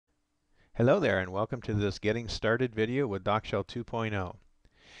Hello there and welcome to this Getting Started video with DockShell 2.0.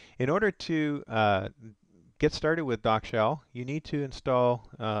 In order to get started with DockShell, you need to install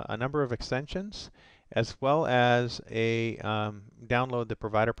a number of extensions as well as download the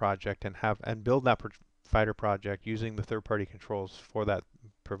provider project and build that provider project using the third-party controls for that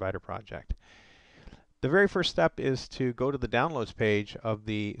provider project. The very first step is to go to the downloads page of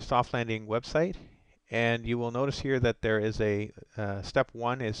the Soft Landing website. And you will notice here that there is step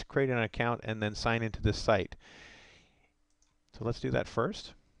one is create an account and then sign into this site. So let's do that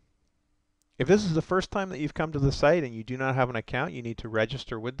first. If this is the first time that you've come to the site and you do not have an account, you need to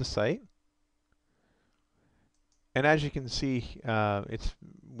register with the site. And as you can see,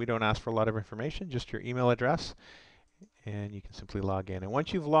 we don't ask for a lot of information, just your email address, and you can simply log in. And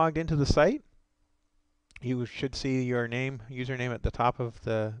once you've logged into the site, you should see your username at the top of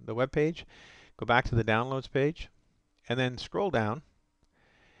the web page. Go back to the downloads page and then scroll down,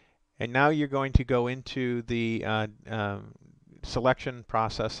 and now you're going to go into the selection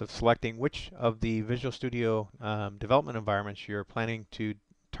process of selecting which of the Visual Studio development environments you're planning to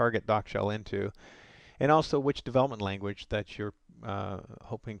target DockShell into, and also which development language that you're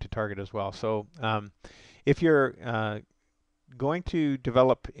hoping to target as well. So if you're going to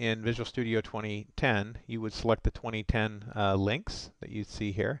develop in Visual Studio 2010, you would select the 2010 links that you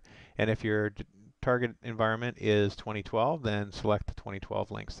see here. And if your target environment is 2012, then select the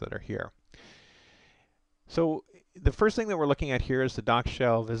 2012 links that are here. So the first thing that we're looking at here is the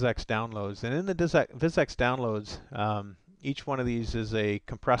DockShell VisX downloads. And in the VisX downloads, each one of these is a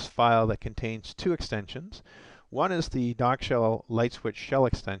compressed file that contains two extensions. One is the DockShell LightSwitch shell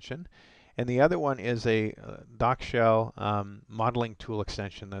extension, and the other one is a DockShell modeling tool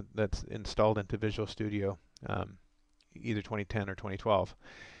extension that's installed into Visual Studio, either 2010 or 2012.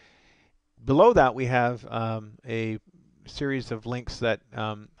 Below that, we have a series of links that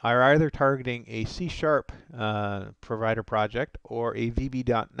are either targeting a C# provider project or a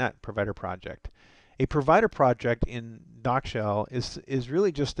VB.NET provider project. A provider project in DockShell is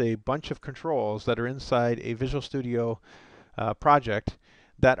really just a bunch of controls that are inside a Visual Studio project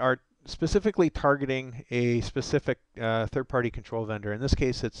that are specifically targeting a specific third-party control vendor. In this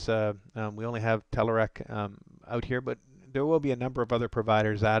case, it's we only have Telerik out here, but there will be a number of other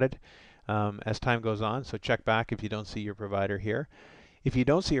providers added as time goes on, so check back if you don't see your provider here. If you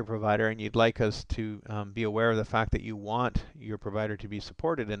don't see your provider and you'd like us to be aware of the fact that you want your provider to be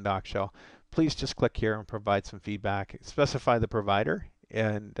supported in DockShell, please just click here and provide some feedback. Specify the provider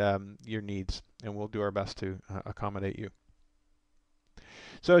and your needs, and we'll do our best to accommodate you.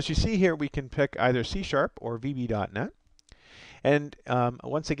 So as you see here, we can pick either C# or VB.NET. And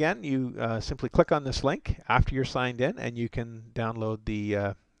once again, you simply click on this link after you're signed in, and you can download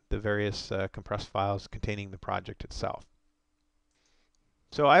the various compressed files containing the project itself.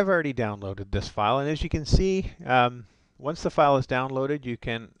 So I've already downloaded this file, and as you can see, once the file is downloaded, you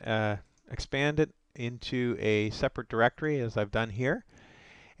can expand it into a separate directory, as I've done here.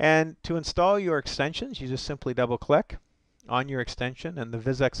 And to install your extensions, you just simply double-click on your extension, and the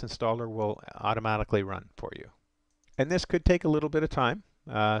VisX installer will automatically run for you. And this could take a little bit of time,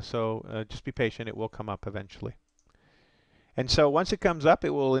 so just be patient. It will come up eventually. And so once it comes up, it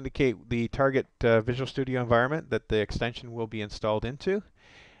will indicate the target Visual Studio environment that the extension will be installed into.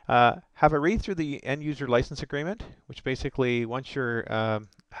 Have a read through the end user license agreement, which basically, once you're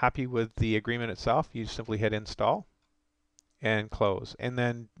happy with the agreement itself, you simply hit install and close. And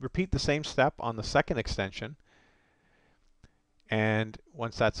then repeat the same step on the second extension. And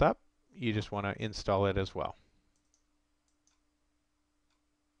once that's up, you just want to install it as well.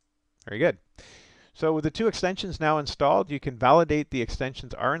 Very good. So with the two extensions now installed, you can validate the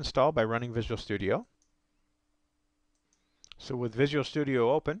extensions are installed by running Visual Studio. So with Visual Studio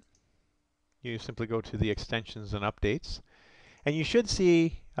open, you simply go to the extensions and updates. And you should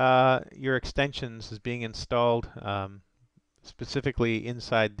see your extensions as being installed specifically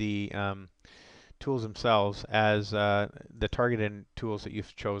inside the tools themselves as the targeted tools that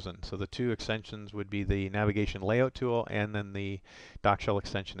you've chosen. So the two extensions would be the navigation layout tool and then the DockShell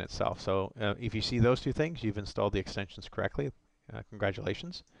extension itself. So if you see those two things, you've installed the extensions correctly.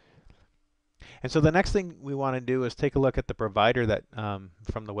 Congratulations. And so the next thing we want to do is take a look at the provider that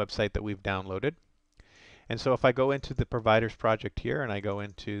from the website that we've downloaded. And so if I go into the providers project here and I go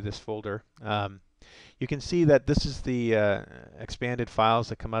into this folder, you can see that this is the expanded files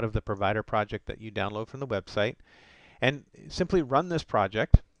that come out of the provider project that you download from the website. And simply run this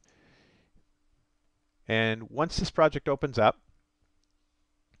project. And once this project opens up,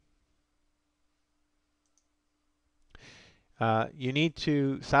 you need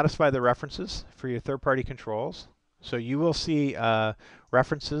to satisfy the references for your third-party controls. So you will see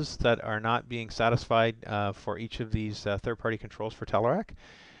references that are not being satisfied for each of these third-party controls for Telerik.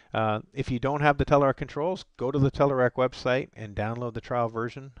 If you don't have the Telerik controls, go to the Telerik website and download the trial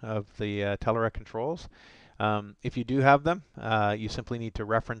version of the Telerik controls. If you do have them, you simply need to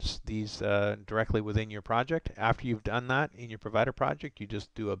reference these directly within your project. After you've done that in your provider project, you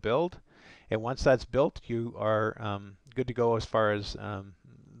just do a build. And once that's built, you are good to go as far as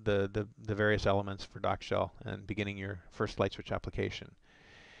the various elements for DockShell and beginning your first LightSwitch application.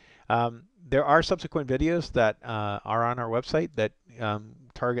 There are subsequent videos that are on our website that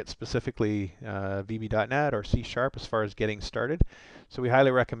target specifically VB.NET or C# as far as getting started. So we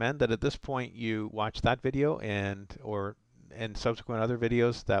highly recommend that at this point you watch that video and subsequent other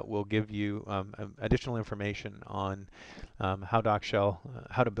videos that will give you additional information on how to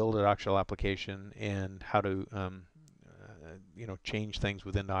build a DockShell application and how to change things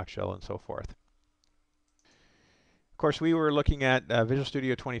within DockShell and so forth. Of course, we were looking at Visual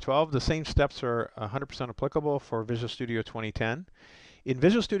Studio 2012. The same steps are 100% applicable for Visual Studio 2010. In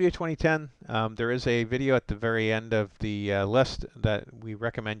Visual Studio 2010, there is a video at the very end of the list that we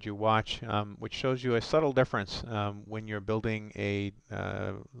recommend you watch, which shows you a subtle difference when you're building a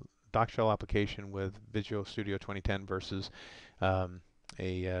DockShell application with Visual Studio 2010 versus a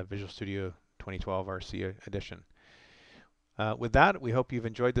Visual Studio 2012 RC edition. With that, we hope you've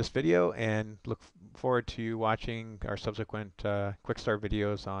enjoyed this video and look forward to watching our subsequent quick start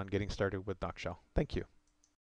videos on getting started with DockShell. Thank you.